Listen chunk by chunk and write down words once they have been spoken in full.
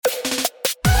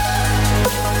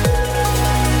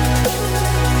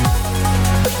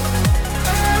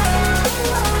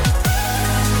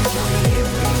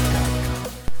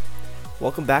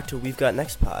welcome back to We've Got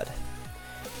Next Pod.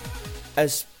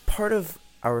 As part of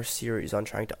our series on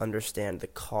trying to understand the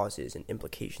causes and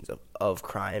implications of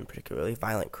crime, particularly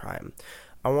violent crime,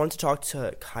 I wanted to talk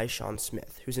to Kai-Shawn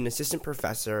Smith, who's an assistant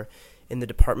professor in the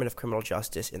Department of Criminal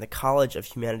Justice in the College of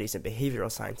Humanities and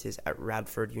Behavioral Sciences at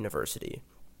Radford University,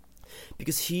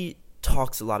 because he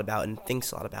talks a lot about and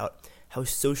thinks a lot about how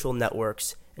social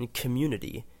networks and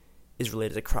community is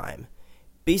related to crime.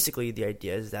 Basically, the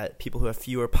idea is that people who have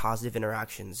fewer positive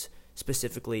interactions,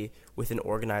 specifically within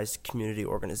organized community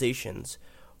organizations,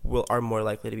 are more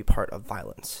likely to be part of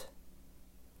violence.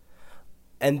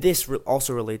 And this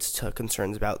also relates to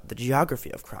concerns about the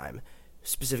geography of crime.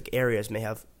 Specific areas may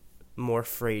have more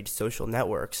frayed social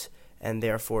networks, and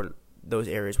therefore those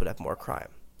areas would have more crime.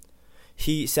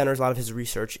 He centers a lot of his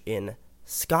research in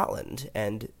Scotland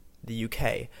and the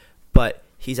UK, but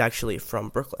he's actually from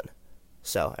Brooklyn.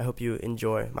 So I hope you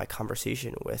enjoy my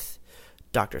conversation with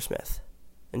Dr. Smith.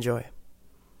 Enjoy.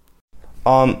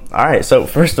 All right. So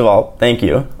first of all, thank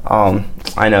you.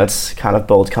 I know it's kind of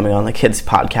bold coming on the kids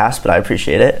podcast, but I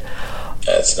appreciate it.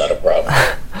 That's not a problem.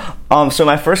 So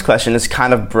my first question is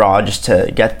kind of broad, just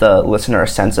to get the listener a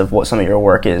sense of what some of your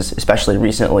work is, especially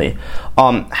recently.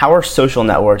 How are social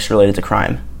networks related to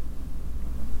crime?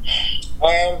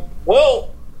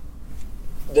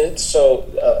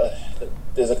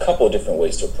 There's a couple of different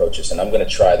ways to approach this, and I'm going to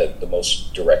try the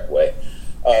most direct way.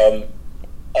 A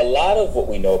lot of what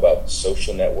we know about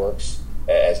social networks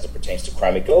as it pertains to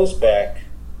crime, it goes back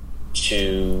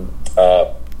to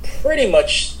pretty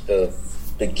much the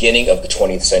beginning of the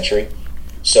 20th century.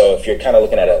 So if you're kind of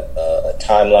looking at a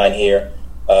timeline here,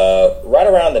 right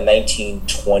around the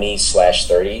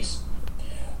 1920s/30s,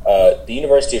 the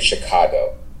University of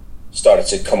Chicago started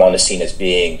to come on the scene as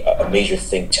being a major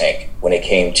think tank when it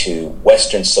came to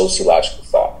Western sociological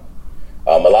thought.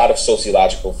 A lot of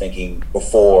sociological thinking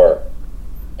before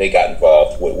they got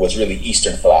involved was really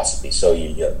Eastern philosophy. So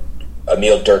you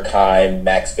Emil Durkheim,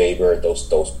 Max Weber, those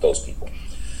people.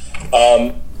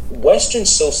 Western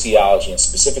sociology, and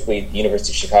specifically the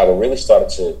University of Chicago, really started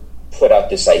to put out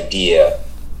this idea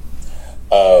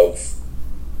of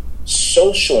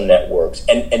social networks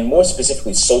and more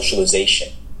specifically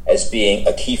socialization as being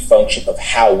a key function of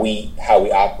how we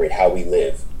operate, how we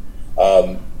live,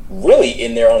 really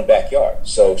in their own backyard.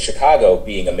 So Chicago,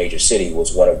 being a major city,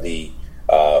 was one of the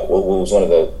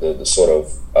sort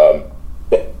of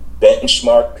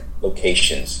benchmark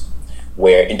locations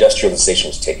where industrialization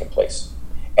was taking place.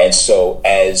 And so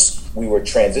as we were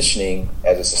transitioning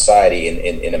as a society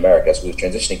in America, as we were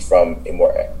transitioning from a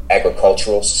more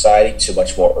agricultural society to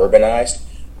much more urbanized,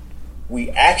 we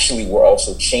actually were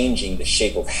also changing the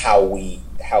shape of how we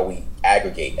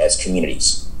aggregate as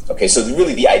communities. Okay, so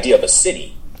really the idea of a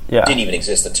city didn't even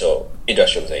exist until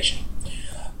industrialization.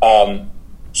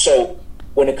 So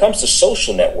when it comes to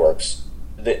social networks,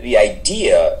 the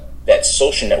idea that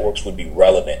social networks would be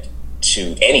relevant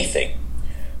to anything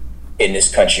in this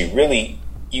country, really,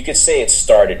 you could say it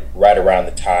started right around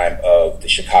the time of the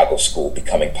Chicago School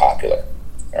becoming popular.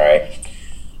 All right.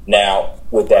 Now,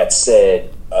 with that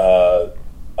said,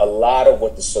 a lot of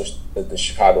what the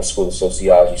Chicago School of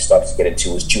Sociology started to get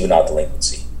into was juvenile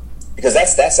delinquency, because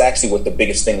that's actually what the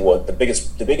biggest thing was. The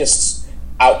biggest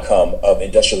outcome of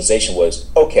industrialization was,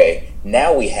 okay,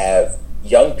 now we have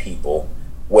young people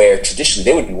where traditionally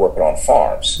they would be working on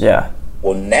farms. Yeah.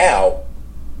 Well, now,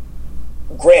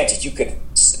 granted,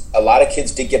 a lot of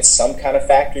kids did get some kind of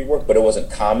factory work, but it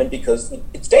wasn't common because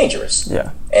it's dangerous.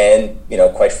 Yeah. And,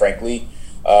 quite frankly,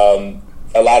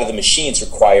 a lot of the machines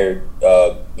required,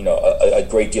 a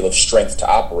great deal of strength to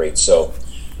operate. So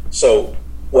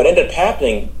what ended up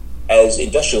happening as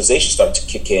industrialization started to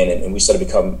kick in and we started to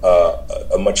become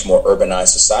a much more urbanized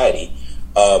society,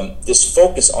 this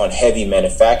focus on heavy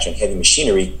manufacturing, heavy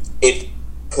machinery, it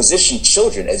positioned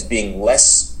children as being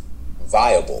less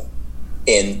viable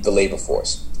in the labor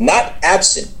force. Not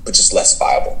absent, but just less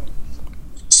viable.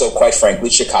 So quite frankly,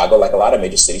 Chicago, like a lot of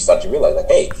major cities, started to realize, like,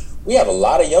 hey, we have a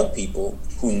lot of young people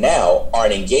who now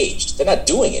aren't engaged. They're not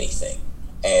doing anything.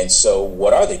 And so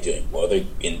what are they doing? Well,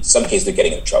 in some cases, they're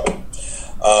getting into trouble.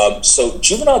 So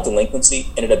juvenile delinquency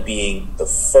ended up being the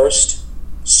first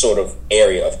sort of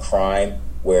area of crime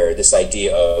where this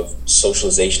idea of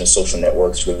socialization and social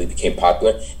networks really became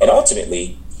popular. And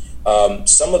ultimately,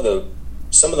 some of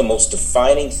the most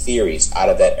defining theories out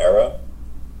of that era,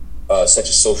 such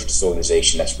as social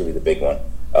disorganization, that's really the big one,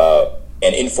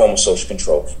 and informal social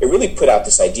control, it really put out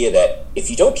this idea that if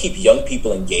you don't keep young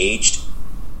people engaged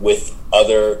with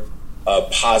other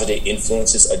positive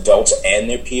influences, adults and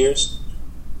their peers,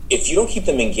 if you don't keep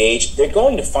them engaged, they're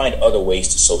going to find other ways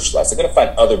to socialize. They're going to find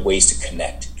other ways to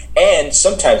connect. And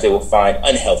sometimes they will find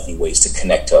unhealthy ways to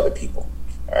connect to other people.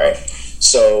 All right.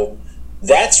 So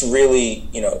that's really,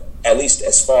 at least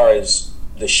as far as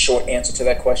the short answer to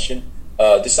that question,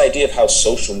 this idea of how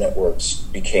social networks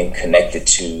became connected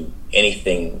to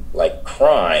anything like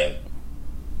crime,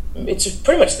 it's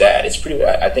pretty much that.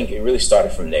 I think it really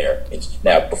started from there.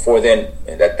 Now, before then,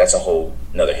 that's a whole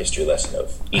another history lesson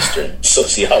of Eastern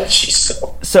sociology.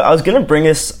 So I was gonna bring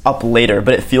this up later,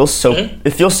 but it feels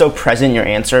so present in your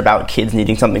answer about kids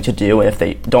needing something to do, and if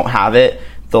they don't have it,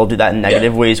 they'll do that in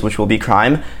negative ways, which will be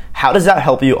crime. How does that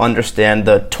help you understand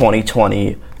the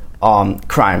 2020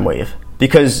 crime wave?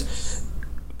 Because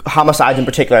homicides in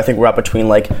particular, I think we're up between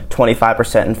like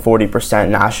 25% and 40%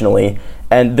 nationally,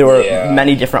 and there were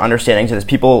many different understandings of this.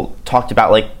 People talked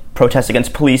about like protests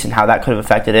against police and how that could have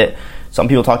affected it. Some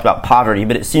people talked about poverty,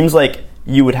 but it seems like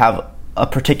you would have a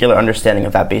particular understanding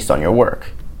of that based on your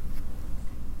work.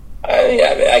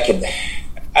 I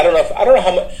don't know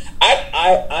how much.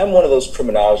 I'm one of those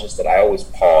criminologists that I always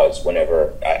pause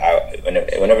whenever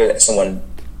someone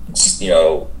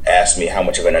asks me how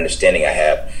much of an understanding I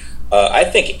have. I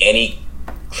think any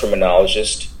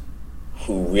criminologist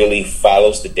who really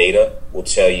follows the data will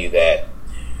tell you that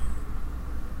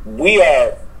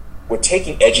we're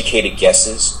taking educated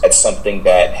guesses at something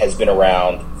that has been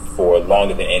around for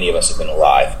longer than any of us have been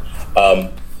alive.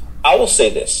 I will say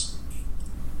this.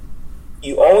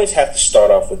 You always have to start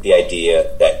off with the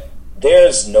idea that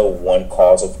there's no one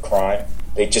cause of crime.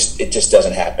 It just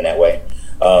doesn't happen that way.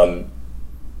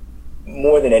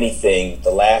 More than anything,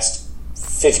 the last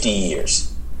 50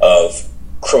 years of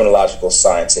criminological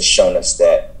science has shown us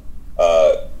that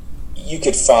you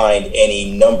could find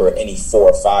any 4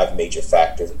 or 5 major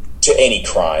factors to any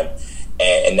crime,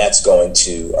 and that's going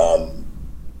to,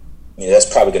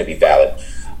 that's probably going to be valid.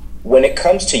 When it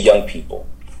comes to young people,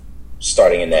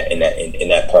 starting in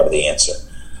that part of the answer,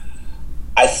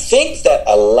 I think that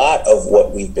a lot of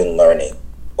what we've been learning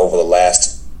over the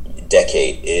last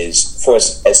decade is, for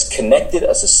as connected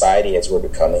a society as we're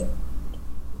becoming,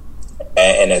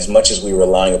 and as much as we're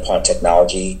relying upon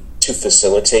technology to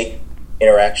facilitate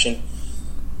interaction,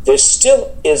 there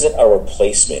still isn't a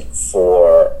replacement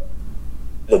for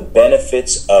the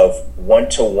benefits of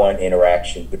one-to-one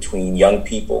interaction between young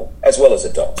people as well as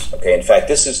adults. Okay, in fact,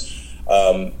 this is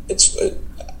I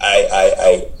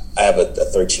have a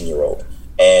 13-year-old,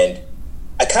 and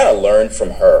I kind of learned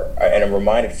from her, and I'm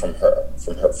reminded from her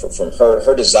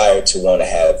desire to want to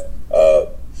have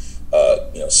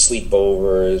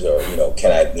sleepovers, or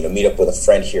can I meet up with a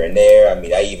friend here and there. I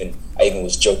mean, I even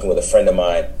was joking with a friend of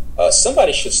mine.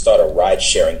 Somebody should start a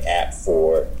ride-sharing app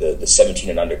for the 17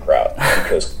 and under crowd,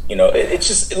 because it's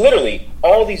just literally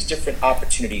all these different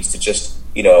opportunities to just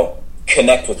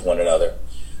connect with one another.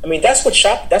 I mean, that's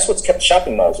what's kept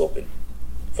shopping malls open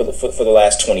for the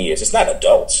last 20 years. It's not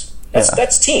adults.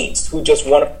 That's teens who just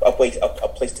want a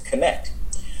place to connect.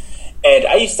 And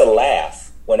I used to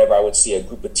laugh whenever I would see a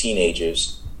group of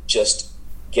teenagers just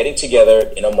getting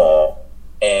together in a mall,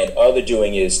 and all they're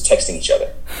doing is texting each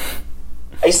other.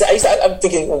 I'm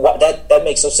thinking, well, that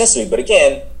makes no sense to me. But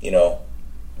again,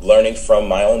 learning from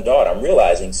my own daughter, I'm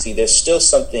realizing, there's still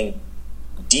something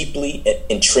deeply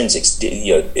intrinsic.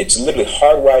 It's literally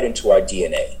hardwired into our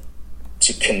DNA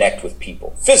to connect with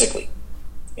people physically.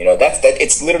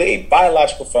 It's literally a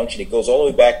biological function. It goes all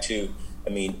the way back to,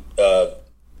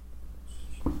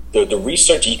 the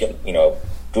research. You can,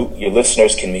 your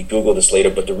listeners can Google this later,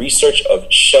 but the research of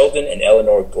Sheldon and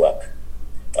Eleanor Gluck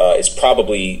is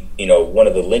probably one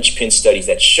of the linchpin studies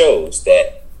that shows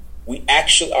that we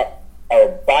actually our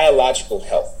biological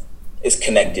health is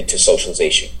connected to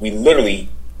socialization. We literally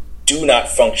do not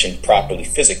function properly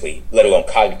physically, let alone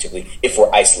cognitively, if we're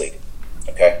isolated.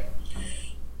 Okay.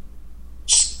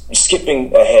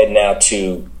 Skipping ahead now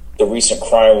to the recent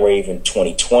crime wave in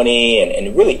 2020,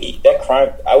 and really that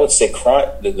crime, I would say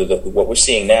what we're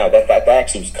seeing now, that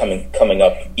actually was coming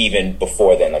up even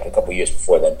before then, like a couple years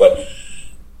before then. But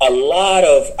a lot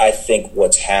of, I think,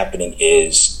 what's happening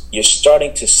is you're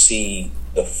starting to see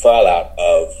the fallout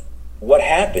of what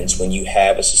happens when you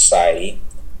have a society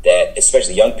that,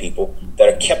 especially young people,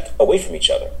 that are kept away from each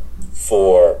other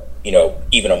for,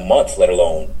 even a month, let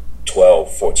alone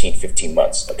 12, 14, 15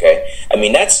 months. Okay. I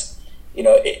mean, that's,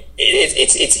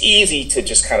 it's easy to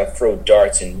just kind of throw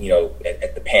darts and,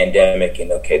 at the pandemic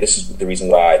and, okay, this is the reason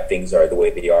why things are the way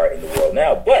they are in the world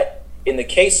now. But in the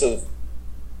case of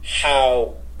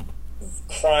how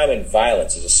crime and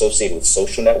violence is associated with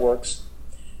social networks,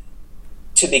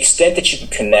 to the extent that you can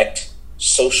connect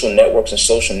social networks and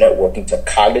social networking to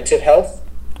cognitive health,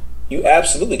 you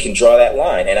absolutely can draw that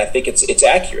line. And I think it's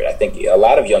accurate. I think a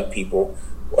lot of young people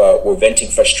were venting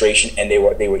frustration, and they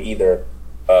were either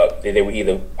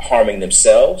harming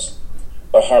themselves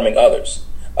or harming others.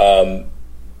 And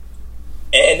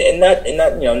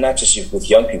not just with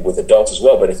young people, with adults as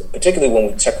well, but particularly when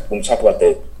we talk about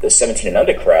the 17 and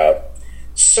under crowd.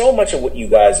 So much of what you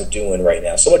guys are doing right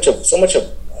now, so much of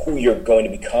who you're going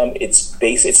to become, it's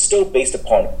still based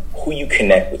upon who you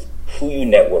connect with, who you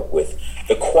network with,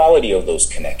 the quality of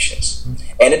those connections.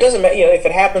 And it doesn't matter, if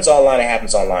it happens online, it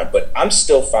happens online. But I'm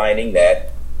still finding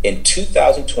that in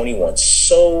 2021,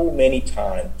 so many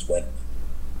times when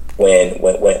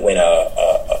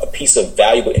a piece of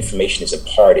valuable information is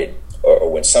imparted,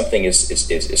 or when something is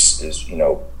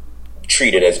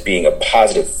treated as being a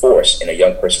positive force in a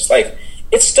young person's life,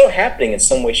 it's still happening in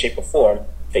some way, shape, or form,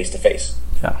 face to face.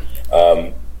 Yeah.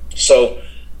 So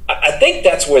I think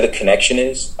that's where the connection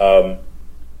is, and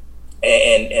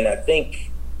I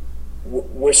think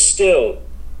we're still,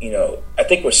 I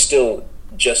think we're still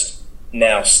just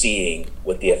now seeing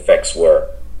what the effects were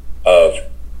of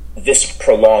this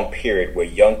prolonged period where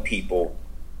young people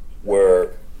had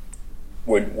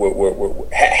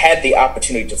the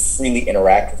opportunity to freely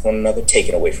interact with one another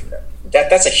taken away from them.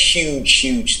 That's a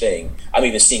huge thing. I'm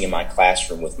even seeing in my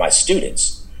classroom with my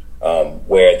students,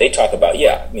 where they talk about,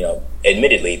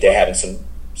 admittedly they're having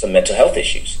some mental health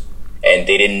issues, and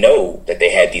they didn't know that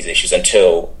they had these issues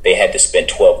until they had to spend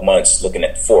 12 months looking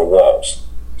at 4 walls.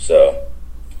 So,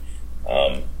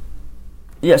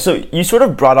 yeah. So you sort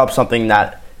of brought up something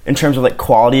that, in terms of like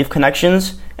quality of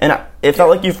connections, and it felt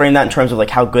like you framed that in terms of like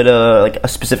how good a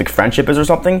specific friendship is or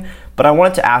something. But I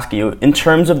wanted to ask you, in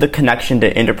terms of the connection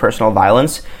to interpersonal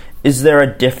violence, is there a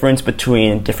difference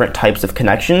between different types of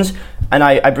connections? And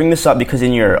I bring this up because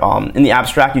in your in the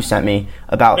abstract you sent me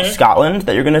about Scotland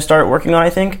that you're going to start working on,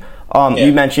 I think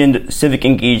you mentioned civic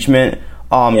engagement,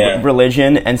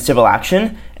 religion, and civil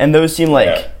action, and those seem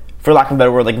like, for lack of a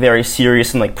better word, like very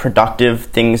serious and like productive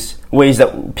things, ways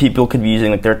that people could be using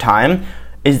like their time.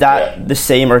 Is that the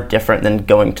same or different than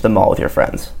going to the mall with your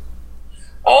friends?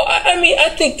 I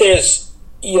think there's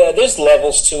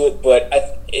levels to it, but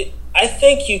I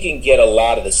think you can get a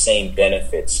lot of the same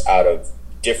benefits out of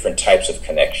different types of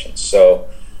connections. So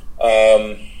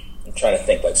I'm trying to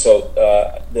think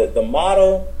the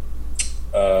model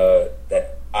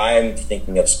that I'm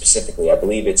thinking of specifically, I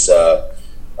believe it's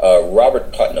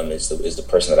Robert Putnam is the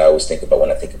person that I always think about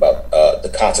when I think about the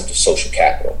concept of social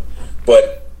capital.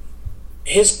 But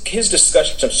his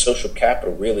discussion of social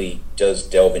capital really does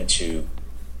delve into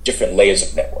different layers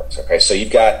of networks. Okay, so you've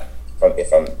got,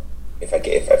 if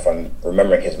I'm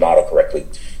remembering his model correctly,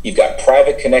 you've got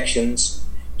private connections,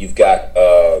 you've got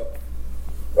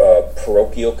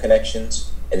parochial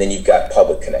connections, and then you've got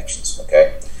public connections.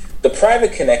 Okay, the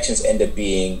private connections end up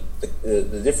being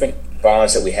the different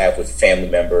bonds that we have with family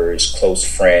members, close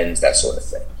friends, that sort of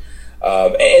thing.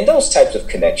 And those types of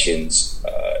connections,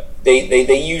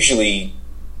 they usually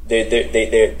they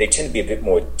tend to be a bit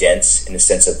more dense in the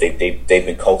sense that they've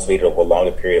been cultivated over a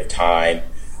longer period of time.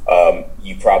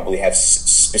 You probably have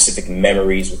specific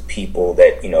memories with people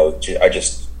that are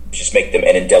just make them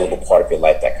an indelible part of your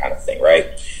life, that kind of thing, right?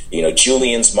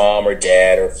 Julian's mom or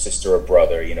dad or sister or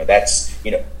brother.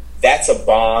 That's a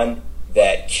bond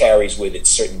that carries with it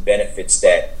certain benefits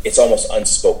that it's almost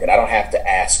unspoken. I don't have to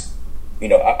ask. I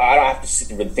don't have to sit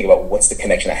and really think about what's the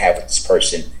connection I have with this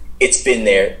person. It's been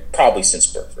there probably since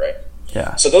birth, right?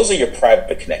 Yeah. So those are your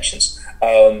private connections.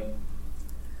 Now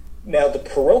the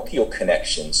parochial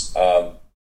connections,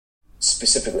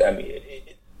 specifically,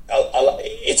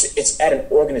 it's at an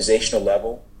organizational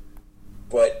level,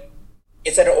 but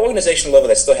it's at an organizational level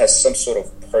that still has some sort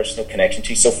of personal connection to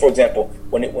you. So, for example,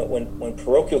 when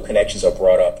parochial connections are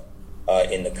brought up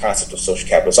in the concept of social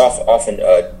capital, it's often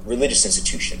religious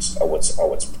institutions are what's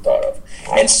thought of.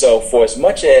 And so, for as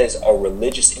much as a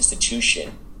religious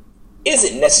institution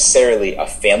isn't necessarily a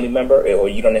family member, or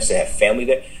you don't necessarily have family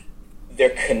there, their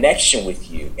connection with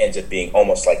you ends up being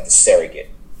almost like the surrogate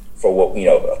for what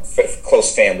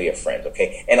close family or friends.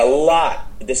 Okay, and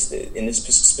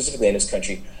specifically in this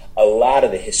country, a lot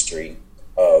of the history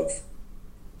of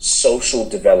social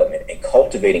development and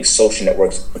cultivating social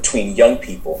networks between young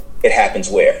people, it happens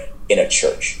where? In a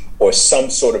church or some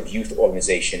sort of youth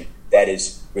organization that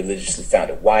is religiously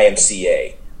founded.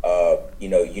 YMCA,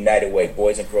 United Way,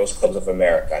 Boys and Girls Clubs of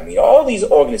America. All these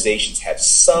organizations have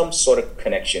some sort of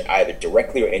connection, either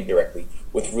directly or indirectly,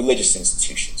 with religious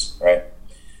institutions, right?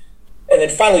 And then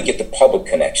finally get the public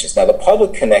connections. Now the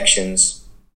public connections,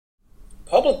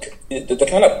 the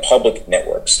kind of public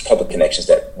networks, public connections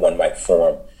that one might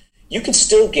form, you can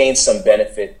still gain some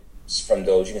benefit from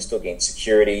those. You can still gain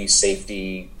security,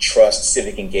 safety, trust,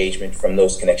 civic engagement from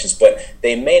those connections, but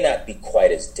they may not be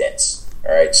quite as dense.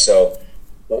 All right, so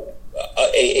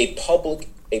a public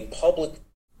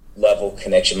level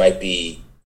connection might be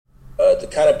the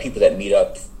kind of people that meet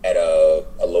up at a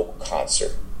local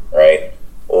concert, right?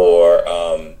 Or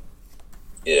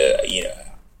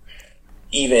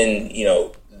even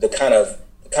the kind of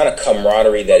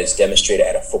camaraderie that is demonstrated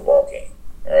at a football game.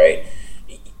 All right,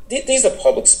 these are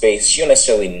public space. You don't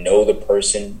necessarily know the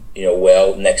person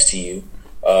well next to you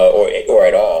or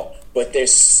at all, but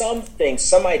there's something,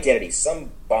 some identity, some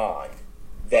bond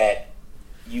that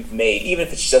you've made, even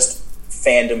if it's just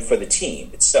fandom for the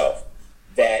team itself,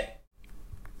 that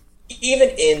even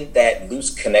in that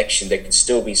loose connection, there can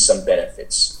still be some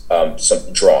benefits,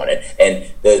 some drawn. And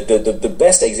the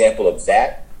best example of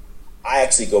that, I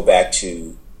actually go back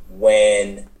to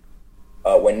when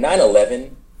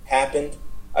 9/11 happened.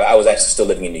 I was actually still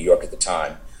living in New York at the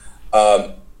time.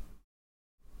 I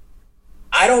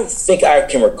don't think I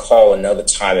can recall another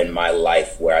time in my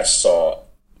life where I saw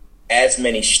as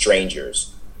many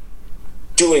strangers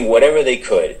doing whatever they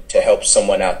could to help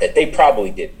someone out that they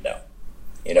probably didn't know.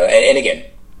 And again,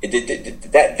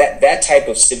 that type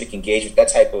of civic engagement, that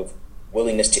type of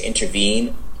willingness to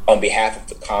intervene on behalf of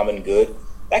the common good,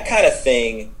 that kind of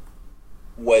thing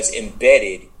was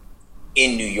embedded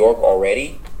in New York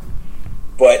already,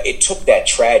 but it took that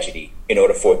tragedy in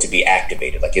order for it to be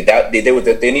activated. Like there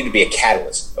needed to be a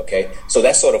catalyst. Okay, so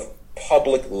that sort of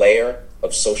public layer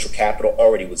of social capital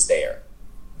already was there,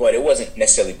 but it wasn't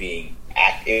necessarily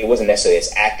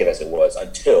as active as it was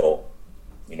until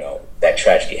that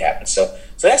tragedy happened. So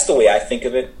that's the way I think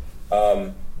of it.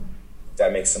 If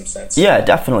that makes some sense. Yeah, it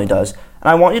definitely does.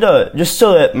 And I want you to, just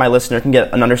so that my listener can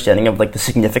get an understanding of the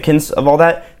significance of all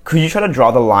that, could you try to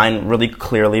draw the line really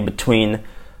clearly between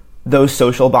those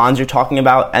social bonds you're talking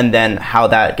about and then how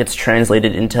that gets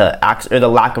translated into acts, or the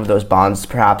lack of those bonds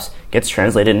perhaps gets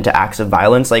translated into acts of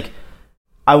violence?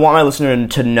 I want my listener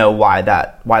to know why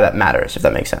that matters, if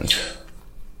that makes sense.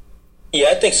 Yeah,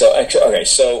 I think so. Okay,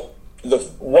 so the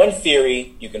one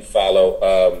theory you can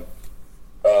follow,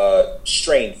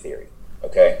 strain theory.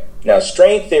 Okay, now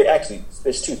strain theory, actually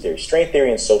there's two theories: strain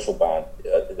theory and social bond,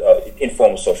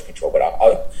 informal social control.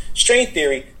 But strain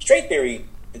theory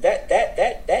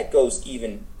that goes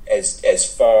even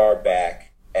as far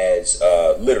back as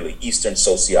literally Eastern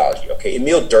sociology. Okay,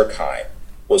 Emile Durkheim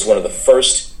was one of the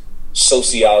first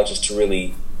sociologists to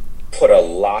really put a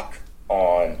lock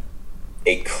on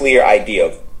a clear idea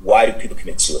of why do people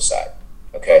commit suicide.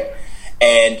 Okay,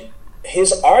 and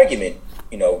his argument,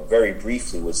 very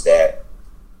briefly, was that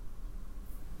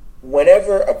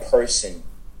whenever a person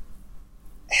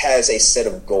has a set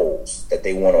of goals that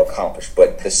they want to accomplish,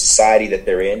 but the society that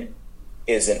they're in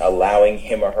isn't allowing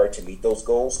him or her to meet those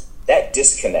goals, that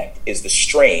disconnect is the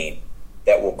strain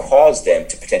that will cause them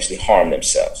to potentially harm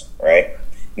themselves, right?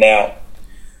 Now,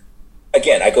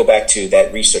 again, I go back to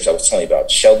that research I was telling you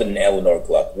about, Sheldon and Eleanor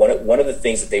Gluck. One of the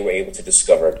things that they were able to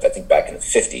discover, I think back in the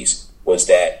 50s, was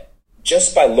that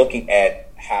just by looking at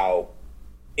how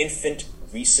infant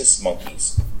rhesus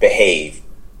monkeys behave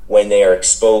when they are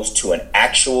exposed to an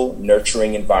actual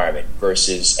nurturing environment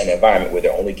versus an environment where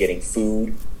they're only getting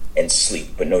food and sleep,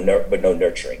 but no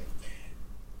nurturing.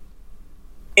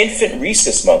 Infant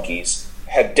rhesus monkeys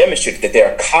have demonstrated that they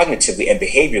are cognitively and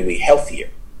behaviorally healthier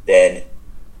than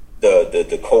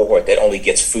the cohort that only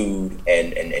gets food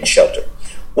and shelter.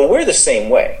 Well, we're the same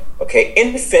way. Okay,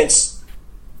 infants,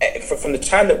 from the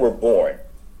time that we're born,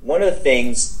 one of the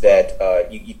things that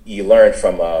you learn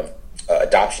from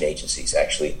adoption agencies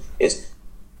actually is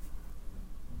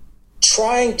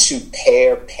trying to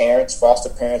pair foster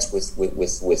parents with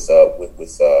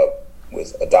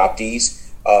adoptees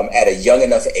at a young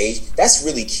enough age. That's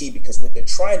really key, because what they're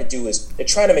trying to do is they're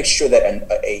trying to make sure that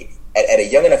at a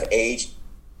young enough age,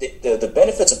 the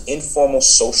benefits of informal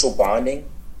social bonding,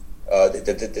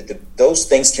 those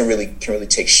things can really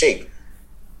take shape.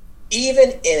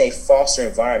 Even in a foster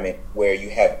environment where you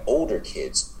have older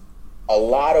kids, a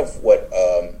lot of what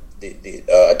the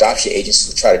adoption agencies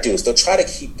will try to do is they'll try to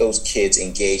keep those kids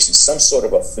engaged in some sort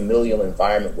of a familial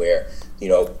environment where,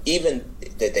 even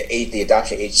the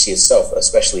adoption agency itself,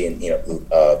 especially in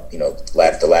the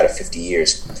latter 50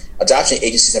 years, adoption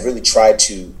agencies have really tried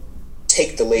to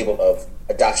take the label of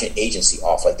adoption agency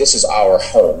off. Like, this is our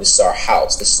home, this is our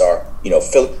house, this is our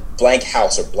blank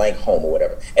house or blank home or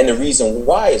whatever. And the reason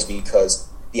why is because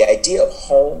the idea of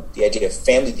home, the idea of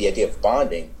family, the idea of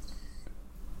bonding,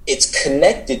 it's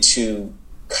connected to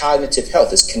cognitive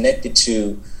health. It's connected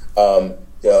to a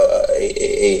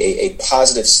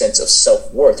positive sense of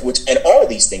self-worth, and all of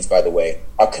these things, by the way,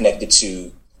 are connected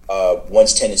to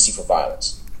one's tendency for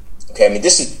violence. Okay, I mean,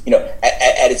 this is,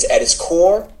 at its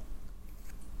core,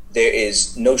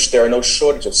 there are no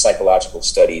shortage of psychological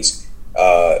studies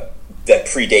that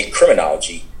predate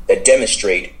criminology that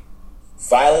demonstrate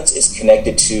violence is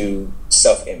connected to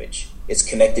self-image. It's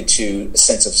connected to a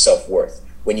sense of self-worth.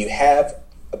 When you have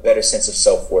a better sense of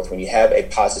self-worth, when you have a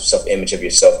positive self-image of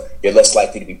yourself, you're less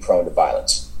likely to be prone to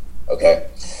violence. Okay,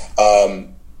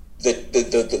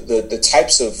 the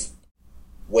types of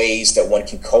ways that one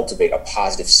can cultivate a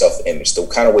positive self-image, the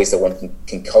kind of ways that one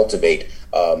can cultivate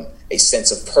a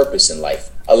sense of purpose in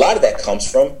life. A lot of that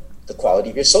comes from the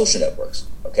quality of your social networks.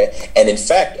 Okay, and in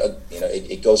fact,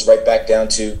 it goes right back down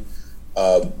to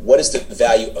what is the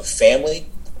value of family?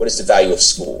 What is the value of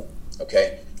school?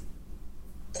 Okay.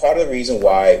 Part of the reason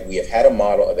why we have had a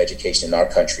model of education in our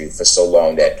country for so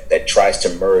long that tries to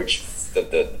merge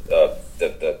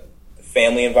the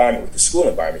family environment with the school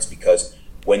environment is because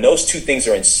when those two things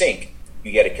are in sync,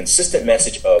 you get a consistent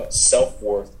message of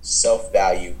self-worth,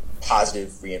 self-value,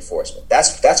 positive reinforcement.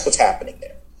 That's what's happening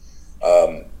there.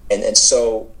 And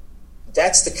so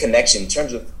that's the connection in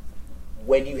terms of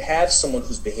when you have someone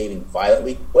who's behaving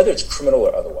violently, whether it's criminal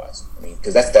or otherwise. I mean,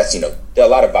 because that's there are a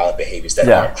lot of violent behaviors that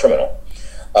aren't criminal.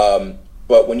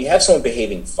 But when you have someone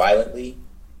behaving violently,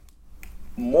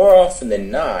 more often than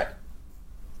not,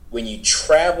 when you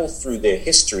travel through their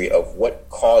history of what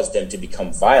caused them to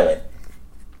become violent,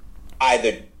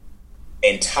 either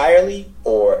entirely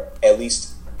or at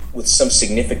least with some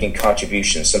significant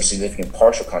contribution, some significant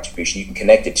partial contribution, you can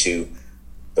connect it to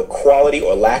the quality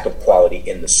or lack of quality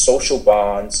in the social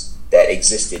bonds that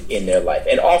existed in their life,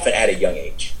 and often at a young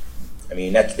age. I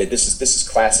mean, this is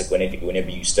classic whenever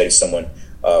you study someone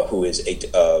who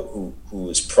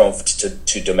is prone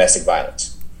to domestic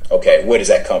violence. Okay, where does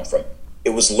that come from?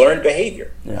 It was learned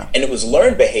behavior, and it was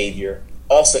learned behavior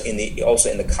also in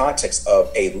the context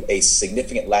of a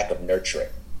significant lack of nurturing.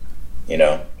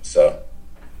 So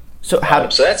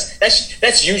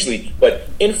that's usually, but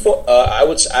I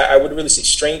would really say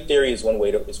strain theory is one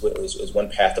way is one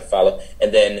path to follow,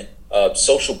 and then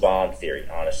social bond theory,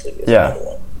 honestly, is another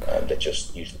one that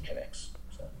just usually connects.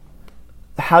 So.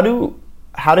 How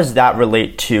does that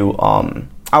relate to?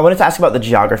 I wanted to ask about the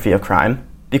geography of crime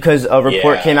because a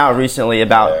report came out recently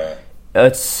about.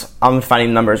 I'm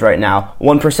finding numbers right now.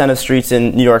 1% of streets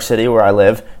in New York City, where I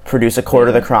live, produce a quarter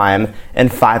of the crime, and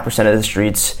 5% of the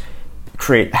streets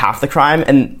create half the crime.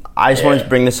 And I just wanted to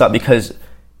bring this up because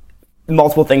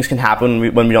multiple things can happen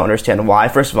when we don't understand why.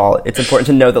 First of all, it's important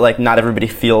to know that not everybody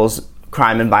feels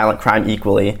crime and violent crime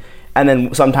equally. And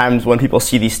then sometimes when people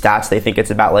see these stats, they think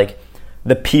it's about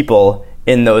the people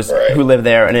in those who live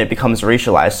there, and it becomes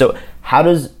racialized. So how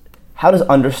does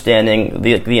understanding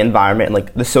the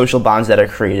environment, the social bonds that are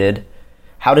created,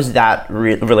 how does that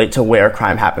relate to where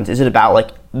crime happens? Is it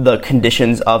about the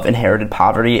conditions of inherited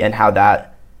poverty and how that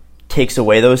takes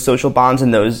away those social bonds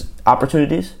and those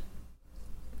opportunities?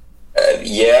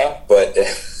 But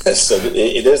so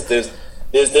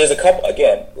there's a couple.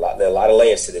 Again, there are a lot of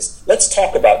layers to this. Let's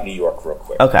talk about New York real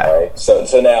quick. Okay. All right.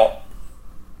 So now,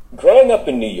 growing up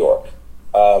in New York,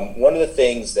 one of the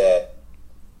things that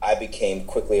I became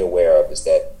quickly aware of is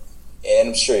that, and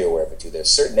I'm sure you're aware of it too, there's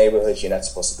certain neighborhoods you're not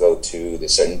supposed to go to,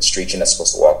 there's certain streets you're not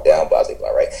supposed to walk down, blah, blah, blah,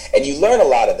 right? And you learn a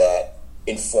lot of that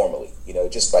informally,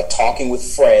 just by talking with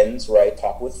friends, right?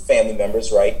 Talking with family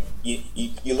members, right?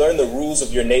 You learn the rules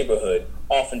of your neighborhood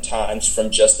oftentimes from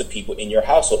just the people in your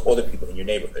household or the people in your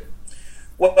neighborhood.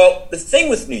 Well, the thing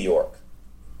with New York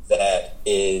that's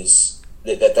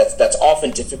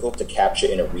often difficult to capture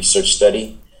in a research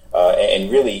study,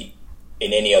 and really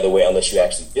in any other way unless you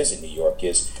actually visit New York,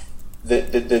 is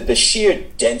the sheer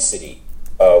density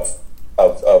of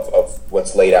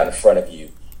what's laid out in front of you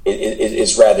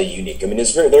is rather unique. I mean,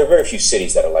 there are very few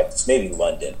cities that are like this. Maybe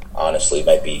London, honestly,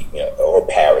 might be, or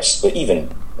Paris, but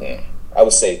even I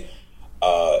would say,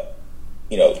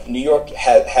 New York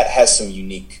has some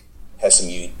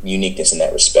uniqueness in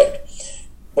that respect.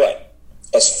 But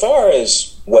as far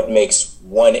as what makes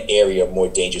one area more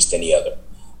dangerous than the other,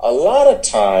 a lot of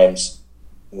times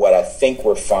what I think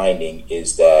we're finding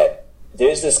is that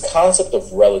there's this concept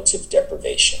of relative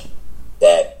deprivation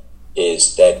that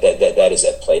is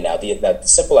at play. Now, the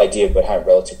simple idea behind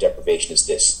relative deprivation is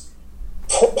this: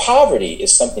 poverty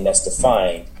is something that's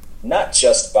defined not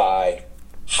just by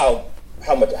how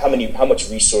much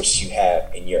resources you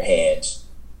have in your hands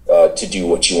to do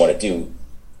what you want to do,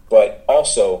 but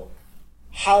also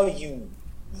how you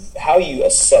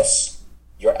assess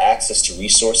your access to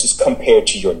resources compared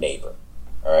to your neighbor.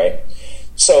 All right.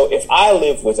 So if I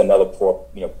live with another poor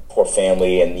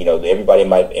family, and everybody in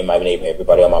my neighborhood,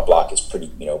 everybody on my block is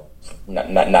pretty,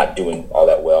 not doing all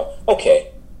that well,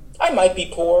 might be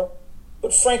poor,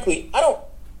 but frankly, I don't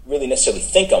really necessarily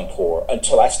think I'm poor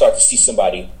until I start to see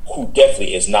somebody who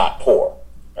definitely is not poor.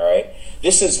 All right,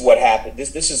 this is what happened.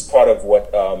 This is part of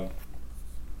what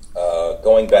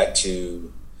going back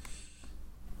to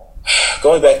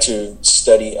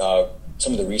study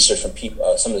some of the research from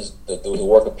people, some of the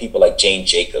work of people like Jane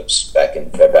Jacobs back in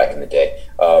the day.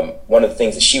 One of the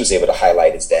things that she was able to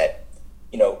highlight is that,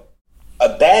 you know,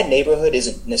 a bad neighborhood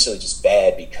isn't necessarily just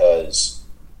bad because,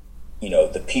 you know,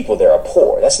 the people there are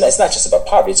poor. It's not just about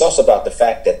poverty. It's also about the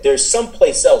fact that there's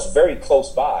someplace else very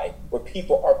close by where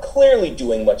people are clearly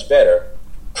doing much better,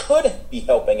 could be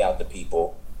helping out the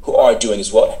people who aren't doing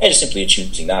as well, and just simply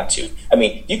choosing not to. I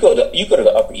mean, you go to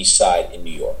the Upper East Side in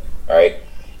New York, all right?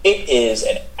 It is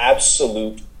an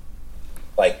absolute,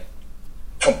 like,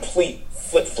 complete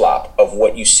flip-flop of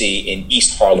what you see in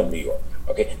East Harlem, New York.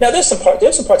 Okay, now there's some parts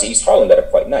of East Harlem that are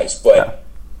quite nice, but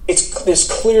there's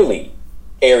clearly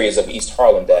areas of East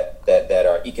Harlem that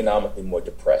are economically more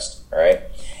depressed. All right,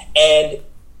 and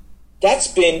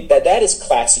that is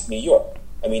classic New York.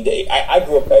 I mean, I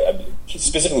grew up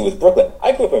specifically with Brooklyn.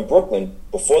 I grew up in Brooklyn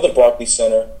before the Barclays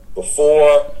Center,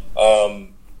 before.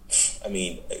 I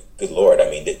mean, good Lord. I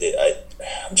mean,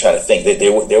 I'm trying to think.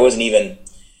 There wasn't even.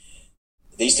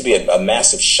 There used to be a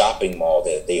massive shopping mall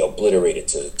that they obliterated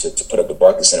to put up the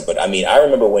Barclays Center. But I mean, I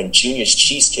remember when Junior's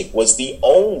Cheesecake was the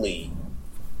only,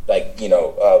 like, you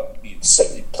know,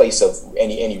 place of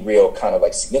any real kind of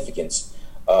like significance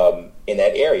in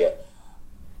that area.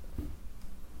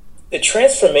 The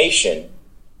transformation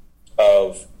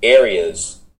of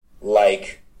areas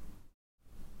like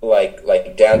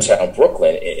downtown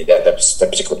Brooklyn, that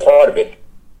particular part of it,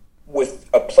 with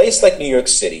a place like New York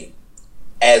City,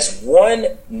 as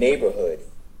one neighborhood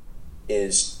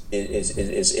gets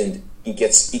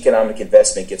economic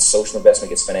investment, gets social investment,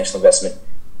 gets financial investment,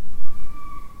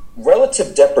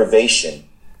 relative deprivation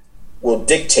will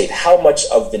dictate how much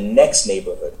of the next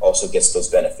neighborhood also gets those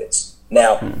benefits.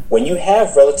 Now, when you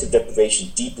have relative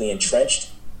deprivation deeply entrenched,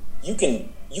 you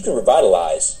can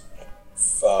revitalize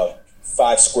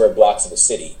 5 square blocks of a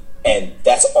city, and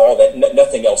that's all that.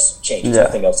 Nothing else changes. Yeah.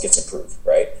 Nothing else gets improved,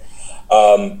 right?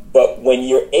 But when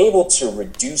you're able to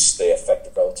reduce the effect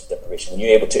of relative deprivation, when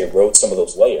you're able to erode some of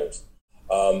those layers,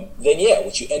 then yeah,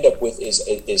 what you end up with is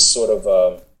sort of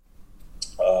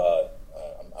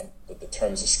the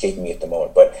term is escaping me at the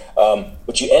moment. But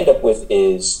what you end up with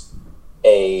is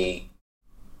a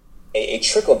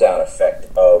trickle down effect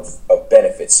of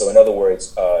benefits. So in other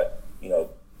words,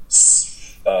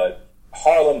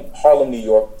 Harlem, New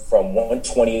York, from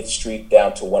 120th Street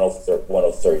down to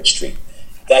 103rd Street.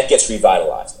 That gets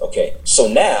revitalized. Okay, so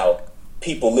now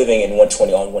people living in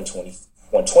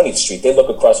 120th Street, they look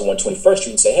across at 121st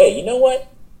Street and say, "Hey, you know what?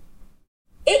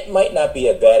 It might not be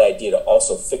a bad idea to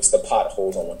also fix the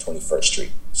potholes on 121st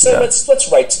Street." So let's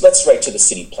write to the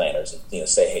city planners and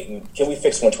say, "Hey, can we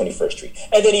fix 121st Street?"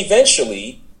 And then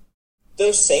eventually,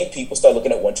 those same people start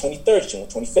looking at 123rd Street,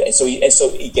 125th, and so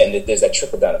again, there's that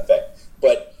trickle down effect.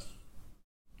 But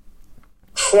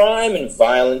crime and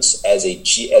violence as a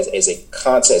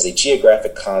concept, as a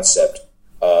geographic concept,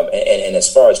 and as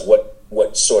far as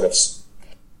what sort of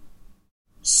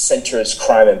centers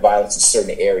crime and violence in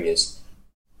certain areas,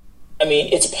 I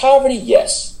mean, it's poverty,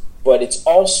 yes, but it's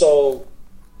also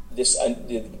this, to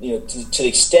the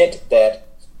extent that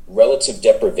relative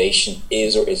deprivation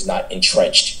is or is not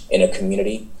entrenched in a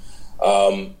community,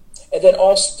 and then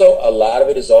also a lot of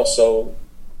it is also.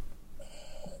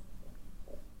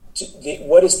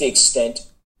 What is the extent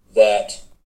that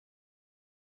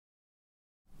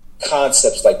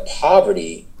concepts like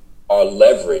poverty are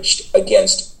leveraged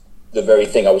against the very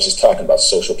thing I was just talking about,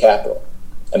 social capital?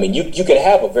 I mean, you can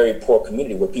have a very poor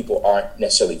community where people aren't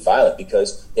necessarily violent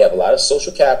because they have a lot of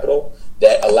social capital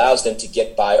that allows them to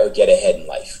get by or get ahead in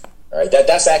life. All right,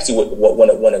 that's actually what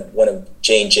one of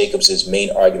Jane Jacobs's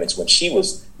main arguments when she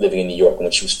was living in New York and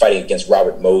when she was fighting against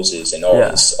Robert Moses and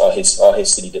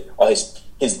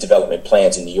his development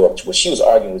plans in New York. What she was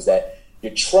arguing was that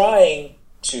you're trying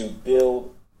to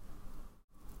build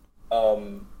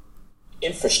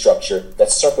infrastructure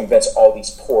that circumvents all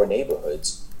these poor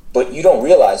neighborhoods, but you don't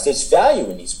realize there's value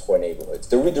in these poor neighborhoods.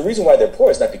 The reason why they're poor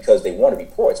is not because they want to be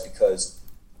poor, it's because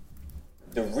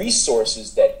the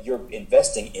resources that you're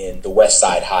investing in the West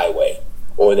Side Highway,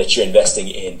 or that you're investing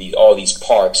in all these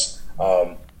parks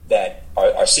that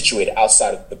are situated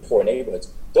outside of the poor neighborhoods,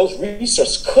 those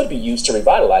resources could be used to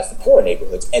revitalize the poor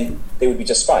neighborhoods, and they would be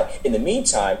just fine. In the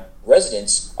meantime,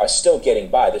 residents are still getting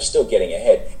by, they're still getting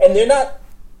ahead, and they're not.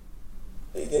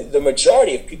 The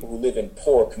majority of people who live in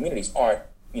poor communities aren't,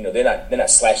 they're not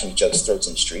slashing each other's throats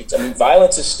in the streets. I mean,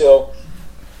 violence is still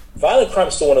violent crime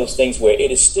is still one of those things where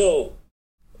it is still,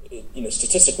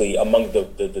 statistically among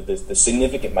the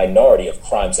significant minority of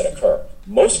crimes that occur.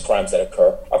 Most crimes that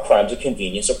occur are crimes of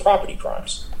convenience or property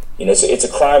crimes. So it's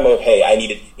a crime of, hey, I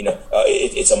need it.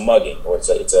 It's a mugging, or it's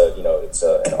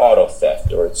an auto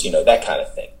theft, or it's that kind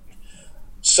of thing.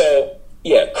 So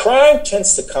yeah, crime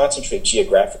tends to concentrate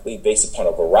geographically based upon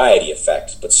a variety of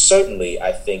factors, but certainly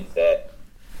I think that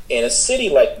in a city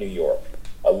like New York,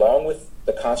 along with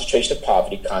the concentration of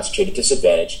poverty, concentrated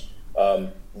disadvantage,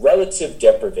 relative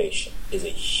deprivation is a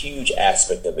huge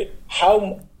aspect of it.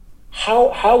 How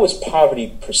is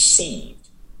poverty perceived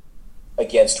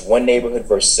against one neighborhood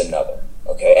versus another?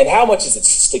 Okay, and how much is it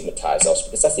stigmatized also?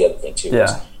 Because that's the other thing too.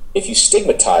 Yeah. If you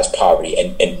stigmatize poverty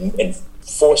and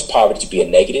force poverty to be a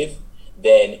negative,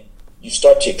 then you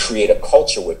start to create a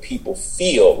culture where people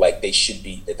feel like they should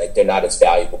be, like they're not as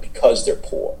valuable because they're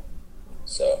poor.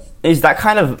 So is that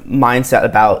kind of mindset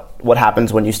about what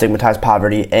happens when you stigmatize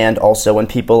poverty and also when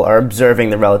people are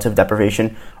observing the relative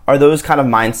deprivation, are those kind of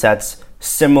mindsets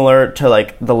similar to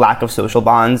like the lack of social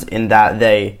bonds in that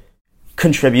they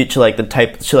contribute to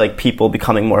like people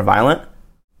becoming more violent?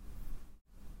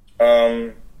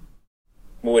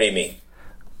 What do you mean?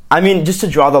 I mean, just to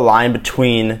draw the line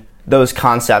between those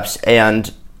concepts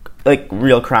and like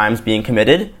real crimes being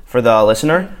committed for the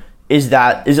listener, is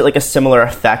it like a similar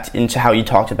effect into how you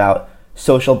talked about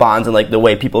social bonds and like the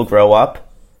way people grow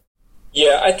up?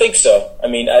 Yeah, I think so. I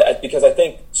mean, because I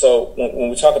think so. When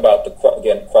we talk about the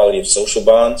quality of social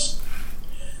bonds,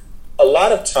 a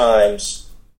lot of times,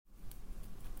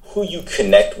 who you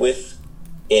connect with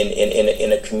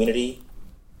in a community,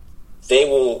 they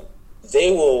will.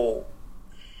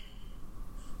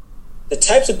 The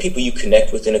types of people you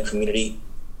connect with in a community,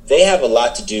 they have a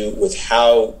lot to do with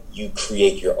how you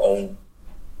create your own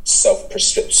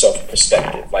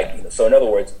self-perspective. Like, so in other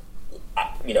words,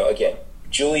 again,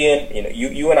 Julian,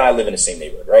 you and I live in the same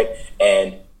neighborhood, right?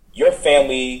 And your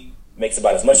family makes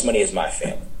about as much money as my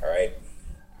family, all right?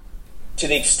 To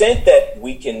the extent that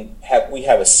we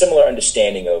have a similar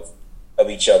understanding of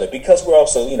each other, because we're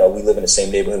also, we live in the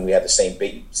same neighborhood and we have the same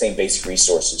basic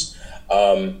resources,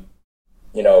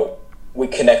 we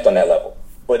connect on that level.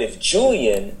 But if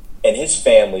Julian and his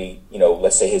family,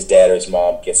 let's say his dad or his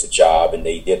mom gets a job and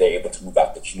they're able to move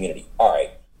out the community. All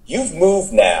right, you've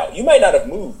moved now. You might not have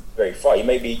moved very far.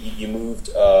 You moved,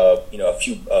 a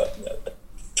few,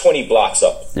 20 blocks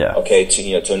up. Yeah. Okay,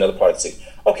 to another part of the city.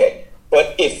 Okay,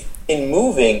 but if in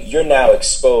moving you're now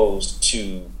exposed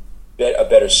to a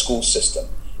better school system,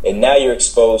 and now you're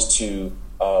exposed to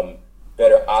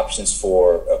better options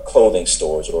for clothing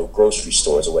stores or grocery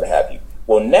stores or what have you.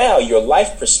 Well, now your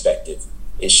life perspective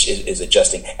is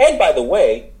adjusting. And by the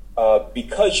way,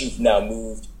 because you've now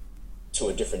moved to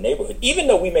a different neighborhood, even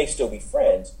though we may still be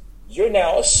friends, you're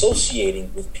now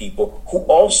associating with people who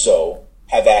also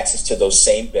have access to those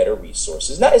same better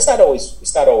resources. It's not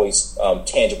always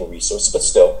tangible resources, but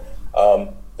still,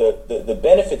 the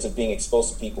benefits of being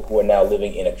exposed to people who are now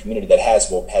living in a community that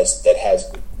has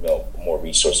more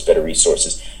resources, better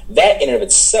resources. That in and of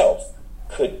itself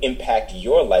could impact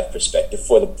your life perspective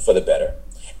for the better.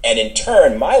 And in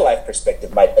turn, my life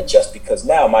perspective might adjust because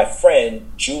now my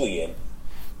friend Julian,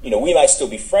 we might still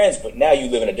be friends, but now you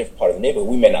live in a different part of the neighborhood.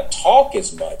 We may not talk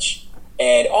as much.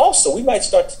 And also, we might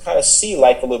start to kind of see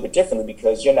life a little bit differently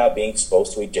because you're now being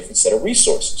exposed to a different set of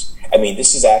resources. I mean,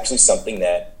 this is actually something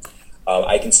that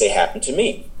I can say happened to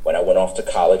me. When I went off to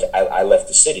college, I left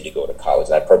the city to go to college,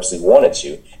 and I purposely wanted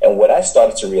to. And what I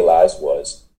started to realize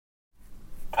was,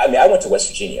 I went to West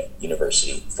Virginia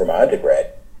University for my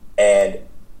undergrad, and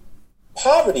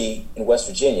poverty in West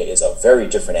Virginia is a very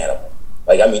different animal.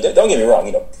 Don't get me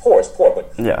wrong, poor is poor,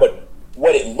 but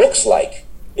what it looks like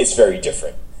is very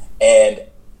different. And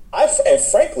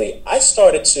frankly, I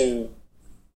started to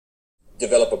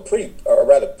develop a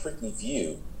rather prickly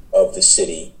view of the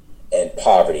city and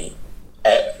poverty,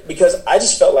 because I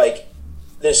just felt like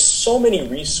there's so many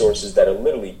resources that are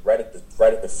literally right at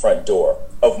the front door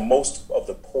of most of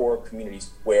the poor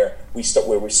communities where we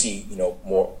see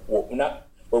more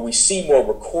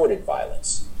recorded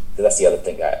violence. Because that's the other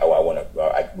thing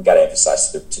we got to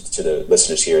emphasize to the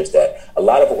listeners here is that a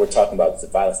lot of what we're talking about is the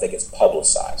violence that gets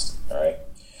publicized. All right,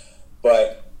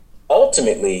 but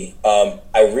ultimately,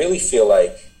 I really feel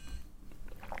like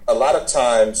a lot of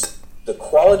times the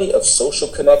quality of social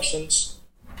connections,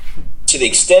 to the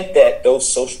extent that those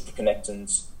social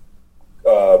connections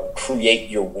create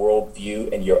your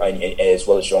worldview and as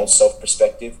well as your own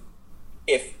self-perspective,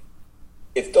 if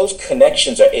those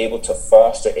connections are able to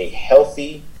foster a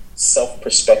healthy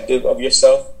self-perspective of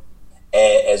yourself,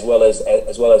 as well as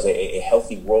a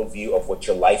healthy worldview of what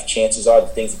your life chances are, the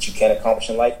things that you can accomplish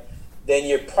in life, then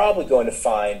you're probably going to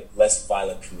find less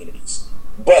violent communities.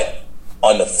 But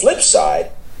on the flip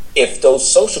side, if those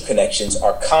social connections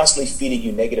are constantly feeding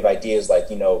you negative ideas like,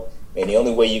 man, the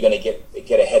only way you're going to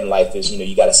get ahead in life is,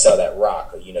 you got to sell that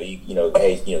rock, or,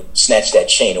 hey, snatch that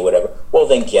chain or whatever. Well,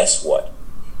 then guess what?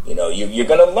 You're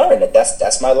going to learn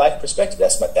that's my life perspective.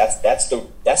 That's the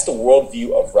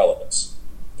worldview of relevance.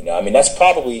 That's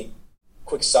probably,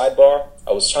 quick sidebar,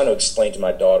 I was trying to explain to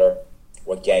my daughter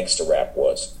what gangster rap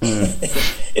was. And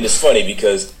it's funny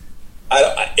because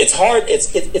it's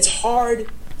hard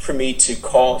for me to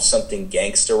call something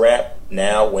gangster rap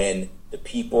now when the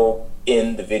people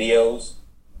in the videos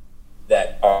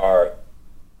that are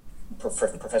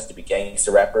professed to be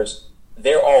gangster rappers,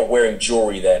 they're all wearing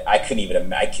jewelry that I couldn't even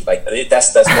imagine. Like,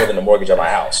 that's more than the mortgage on my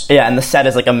house. Yeah, and the set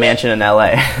is like a mansion in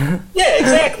LA. Yeah,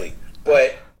 exactly.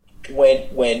 But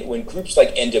when groups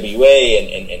like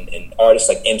NWA and artists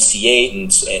like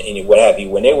MC8 and what have you,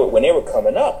 when they were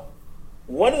coming up,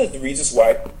 one of the reasons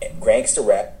why gangster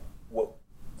rap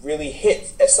really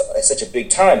hit at such a big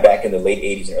time back in the late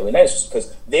 80s and early 90s was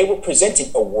because they were presenting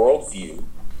a worldview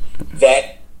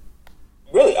that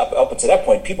really up until that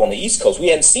point, people on the East Coast, we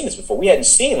hadn't seen this before. We hadn't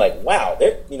seen wow,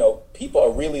 people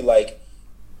are really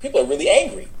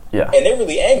angry. Yeah. And they're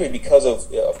really angry because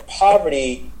of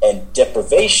poverty and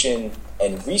deprivation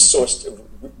and resource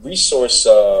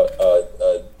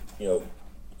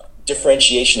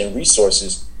differentiation in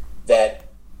resources that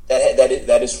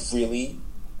is really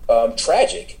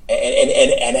tragic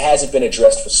and hasn't been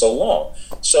addressed for so long.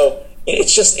 So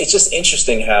it's just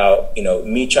interesting how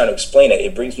me trying to explain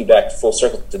it brings me back full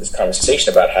circle to this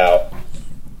conversation about how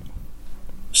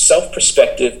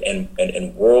self-perspective and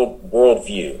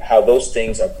worldview, how those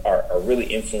things are really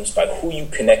influenced by who you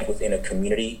connect with in a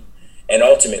community, and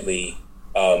ultimately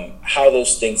how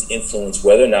those things influence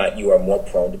whether or not you are more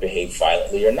prone to behave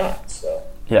violently or not. So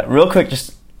yeah, real quick,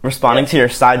 just responding to your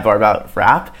sidebar about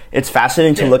rap, it's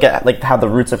fascinating to look at how the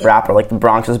roots of rap are, the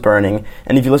Bronx is burning,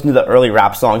 and if you listen to the early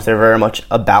rap songs, they're very much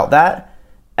about that.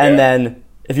 And then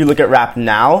if you look at rap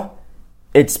now,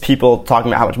 it's people talking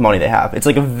about how much money they have. It's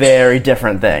a very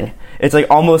different thing. It's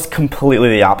almost completely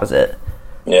the opposite.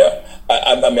 Yeah,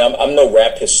 I'm no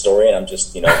rap historian. I'm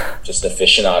just just an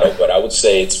aficionado. But I would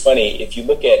say it's funny if you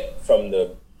look at from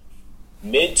the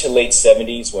mid to late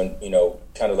 70s when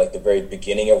kind of the very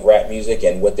beginning of rap music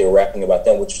and what they were rapping about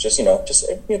then, which was just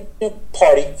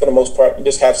party for the most part, and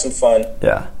just have some fun.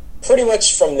 Yeah. Pretty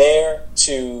much from there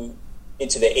to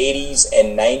into the 80s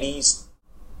and 90s.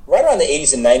 Right around the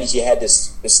 80s and 90s, you had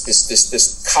this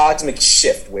cosmic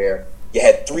shift where you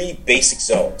had three basic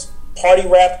zones: party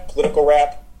rap, political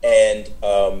rap, and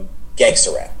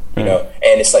gangster rap. And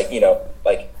it's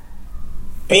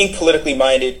being politically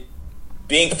minded,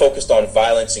 being focused on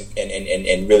violence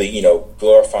and really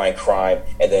glorifying crime,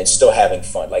 and then still having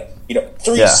fun.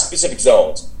 Three specific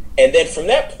zones. And then from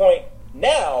that point,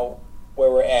 now where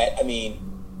we're at,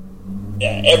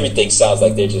 everything sounds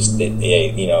like they're just,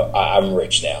 I'm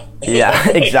rich now. Yeah,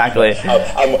 exactly.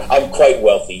 I'm quite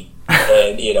wealthy,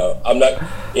 and I'm not,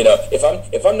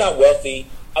 if I'm not wealthy,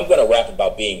 I'm gonna rap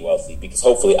about being wealthy because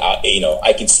hopefully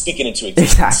I can speak it into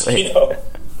existence. Exactly.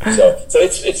 So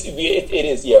it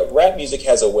is. Rap music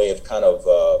has a way of kind of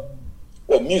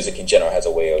music in general has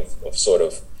a way of sort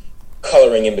of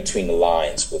coloring in between the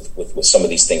lines with some of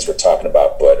these things we're talking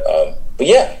about. But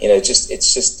yeah, it's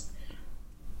just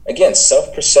again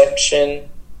self-perception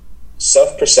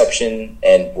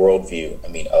and worldview.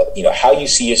 How you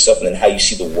see yourself and then how you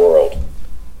see the world.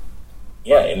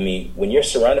 Yeah, when you're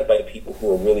surrounded by people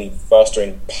who are really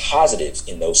fostering positives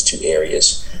in those two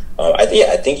areas, I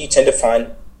think you tend to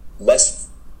find one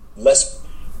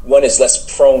is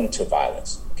less prone to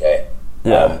violence. Okay,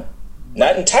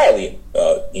 not entirely,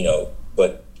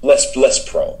 but less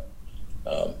prone.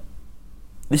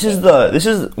 This is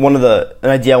an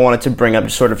idea I wanted to bring up,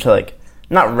 just sort of to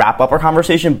not wrap up our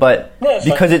conversation, but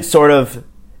because it's sort of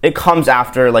it comes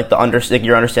after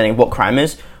your understanding of what crime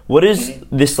is. What is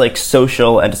this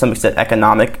social and to some extent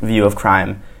economic view of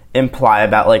crime imply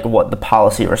about what the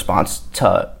policy response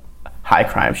to high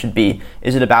crime should be?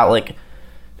 Is it about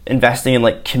investing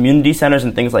in community centers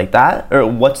and things like that, or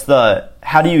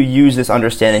how do you use this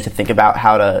understanding to think about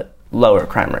how to lower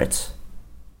crime rates?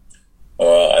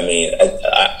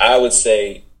 I would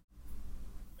say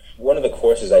one of the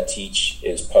courses I teach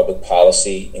is public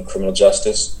policy and criminal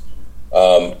justice.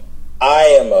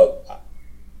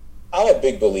 I'm a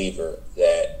big believer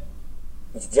that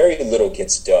very little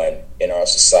gets done in our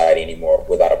society anymore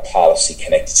without a policy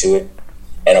connected to it,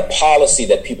 and a policy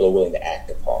that people are willing to act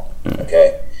upon.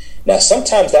 Okay, Now,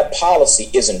 sometimes that policy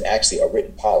isn't actually a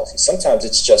written policy. Sometimes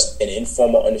it's just an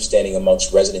informal understanding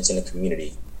amongst residents in the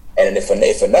community. And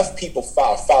if enough people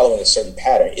are following a certain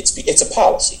pattern, it's a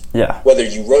policy. Yeah. Whether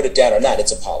you wrote it down or not,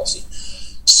 it's a policy.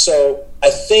 So I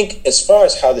think as far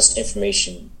as how this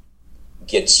information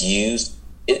gets used,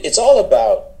 it's all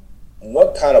about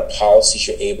what kind of policies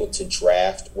you're able to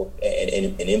draft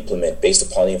and implement based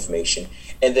upon the information.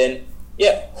 And then,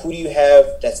 who do you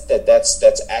have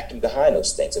that's acting behind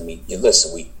those things? I mean,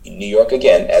 listen, in New York,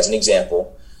 again, as an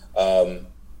example,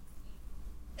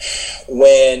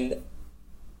 when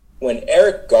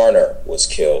Eric Garner was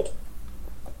killed,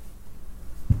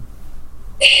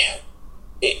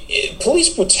 police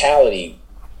brutality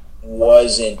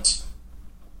wasn't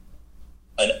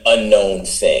an unknown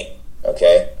thing,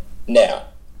 okay? Now,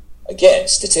 again,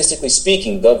 statistically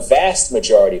speaking, the vast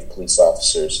majority of police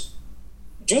officers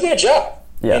do their job.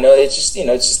 Yeah. It's just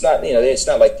not, it's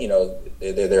not like,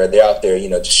 they're out there,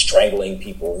 just strangling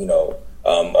people,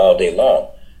 all day long.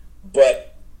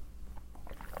 But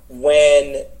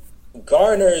when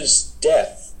Garner's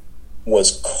death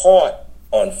was caught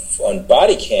on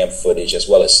body cam footage as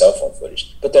well as cell phone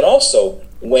footage, but then also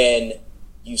when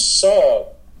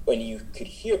you could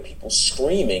hear people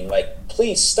screaming like,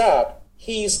 "Please stop,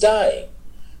 he's dying."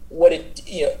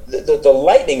 The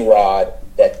lightning rod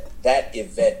that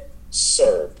event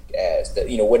served as,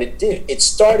 what it did, it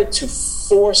started to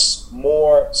force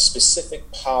more specific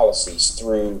policies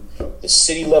through the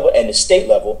city level and the state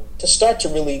level to start to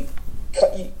really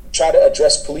try to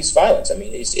address police violence. I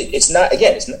mean, it's not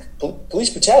police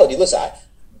brutality. Listen,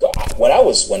 when I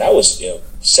was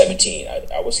 17,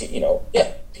 I was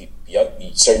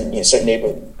certain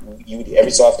neighborhood, you would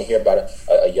every so often hear about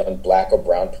a young black or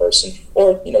brown person,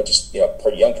 or just a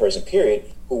young person, period,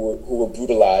 who were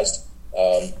brutalized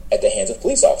at the hands of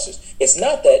police officers. It's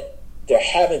not that there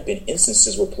haven't been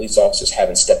instances where police officers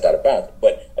haven't stepped out of bounds,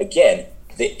 but again,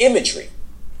 the imagery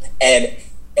and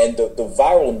the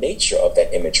viral nature of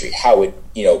that imagery, how it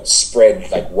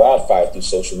spread like wildfire through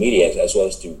social media as well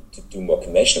as through more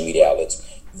conventional media outlets,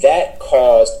 that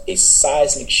caused a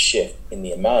seismic shift in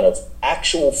the amount of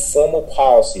actual formal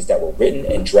policies that were written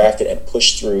and drafted and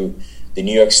pushed through the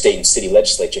New York State and city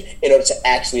legislature in order to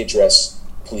actually address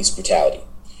police brutality.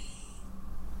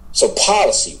 So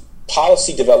policy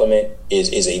development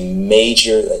is a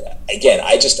major. Again,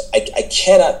 I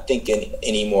cannot think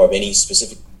any more of any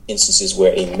specific instances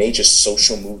where a major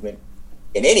social movement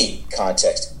in any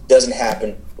context doesn't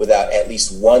happen without at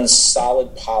least one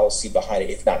solid policy behind it,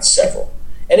 if not several.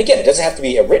 And again, it doesn't have to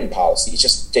be a written policy. It's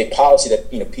just a policy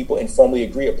that people informally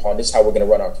agree upon. This is how we're going to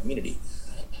run our community.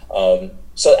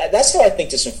 So that's how I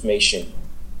think this information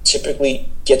typically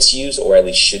gets used, or at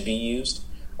least should be used.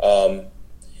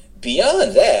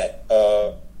 Beyond that,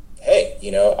 hey,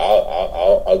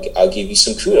 I'll give you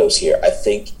some kudos here. I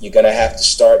think you're going to have to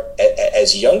start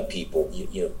as young people.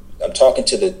 I'm talking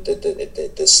to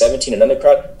the 17 and under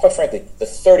crowd. Quite frankly, the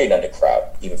 30 and under crowd,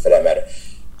 even for that matter.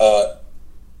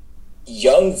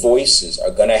 Young voices are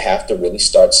going to have to really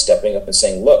start stepping up and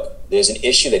saying, "Look, there's an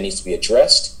issue that needs to be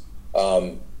addressed.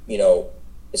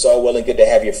 It's all well and good to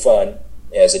have your fun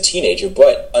as a teenager,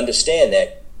 but understand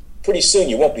that pretty soon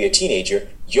you won't be a teenager.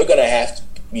 You're going to have to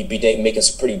be making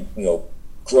some pretty,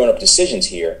 grown-up decisions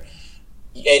here.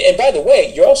 And by the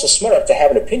way, you're also smart enough to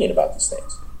have an opinion about these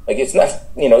things. Like, it's not,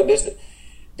 there's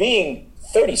being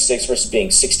 36 versus being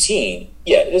 16.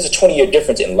 Yeah, there's a 20-year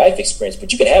difference in life experience,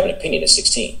 but you can have an opinion at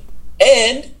 16.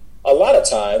 And a lot of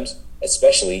times,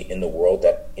 especially in the world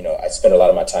that, I spend a lot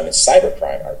of my time in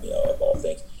cybercrime, of all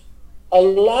things, a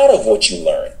lot of what you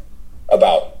learn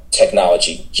about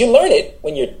technology, you learn it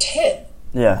when you're 10.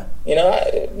 Yeah. The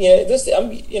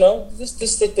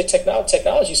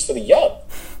technology is for the young,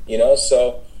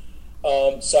 So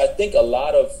I think a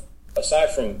lot of,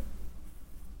 aside from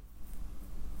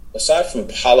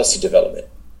policy development,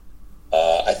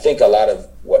 I think a lot of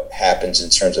what happens in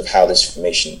terms of how this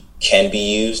information can be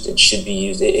used and should be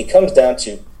used, it comes down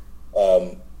to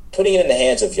putting it in the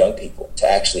hands of young people to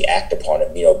actually act upon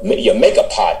it. Make a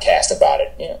podcast about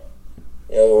it.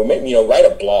 Or maybe, write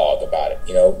a blog about it.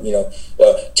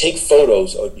 Take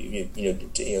photos, or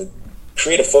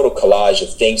create a photo collage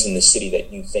of things in the city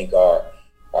that you think are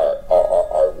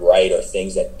right, or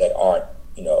things that aren't.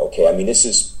 Okay. I mean, this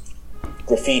is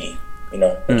graffiti.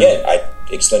 Again, I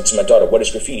explained to my daughter, what is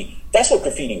graffiti? That's what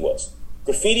graffiti was.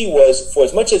 Graffiti was, for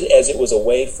as much as it was a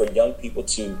way for young people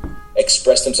to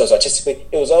express themselves artistically,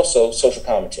 it was also social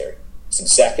commentary. It's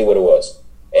exactly what it was.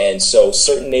 And so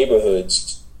certain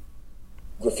neighborhoods,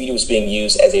 graffiti was being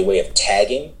used as a way of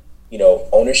tagging,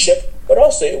 ownership, but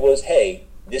also it was, hey,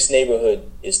 this neighborhood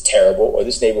is terrible, or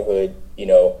this neighborhood,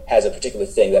 has a particular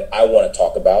thing that I want to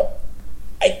talk about.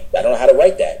 I don't know how to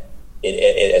write that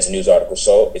as a news article,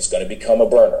 so it's going to become a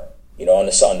burner, on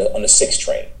the 6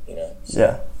 train, So,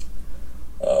 yeah.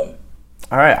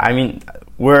 All right. I mean,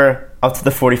 we're up to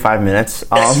the 45 minutes.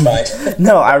 That's fine.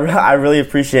 No, I really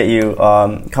appreciate you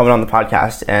coming on the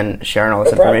podcast and sharing all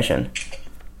this information.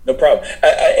 No problem.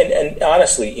 And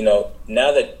honestly,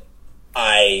 now that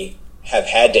I have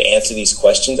had to answer these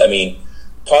questions, I mean,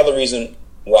 part of the reason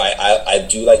why I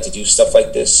do like to do stuff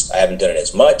like this, I haven't done it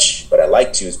as much, but I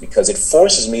like to, is because it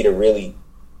forces me to really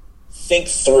think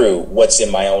through what's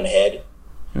in my own head.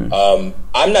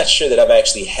 I'm not sure that I've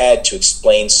actually had to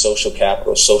explain social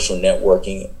capital, social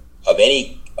networking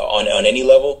on any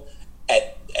level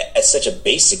at such a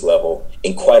basic level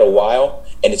in quite a while,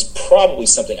 and it's probably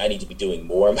something I need to be doing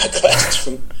more in my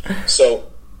classroom. So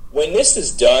when this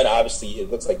is done, obviously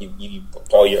it looks like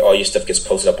all your stuff gets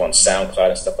posted up on SoundCloud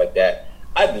and stuff like that.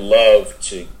 I'd love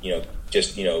to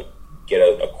just get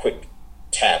a quick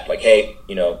tap, like, hey,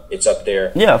 it's up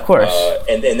there. Yeah, of course.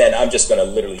 And then I'm just going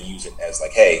to literally use it as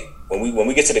like, hey, when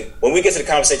we get to the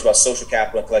conversation about social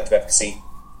capital and collective efficacy,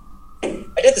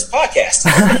 I did this podcast.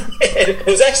 It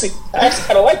was I actually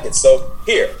kind of liked it. So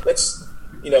here, let's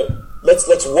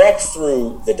walk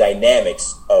through the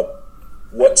dynamics of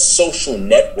what social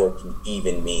networking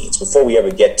even means before we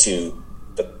ever get to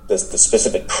the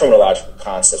specific criminological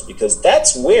concepts, because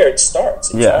that's where it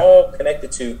starts. It's all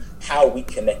connected to how we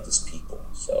connect as people.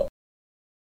 So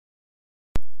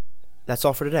that's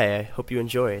all for today. I hope you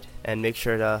enjoyed, and make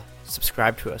sure to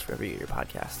subscribe to us wherever you get your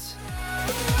podcasts.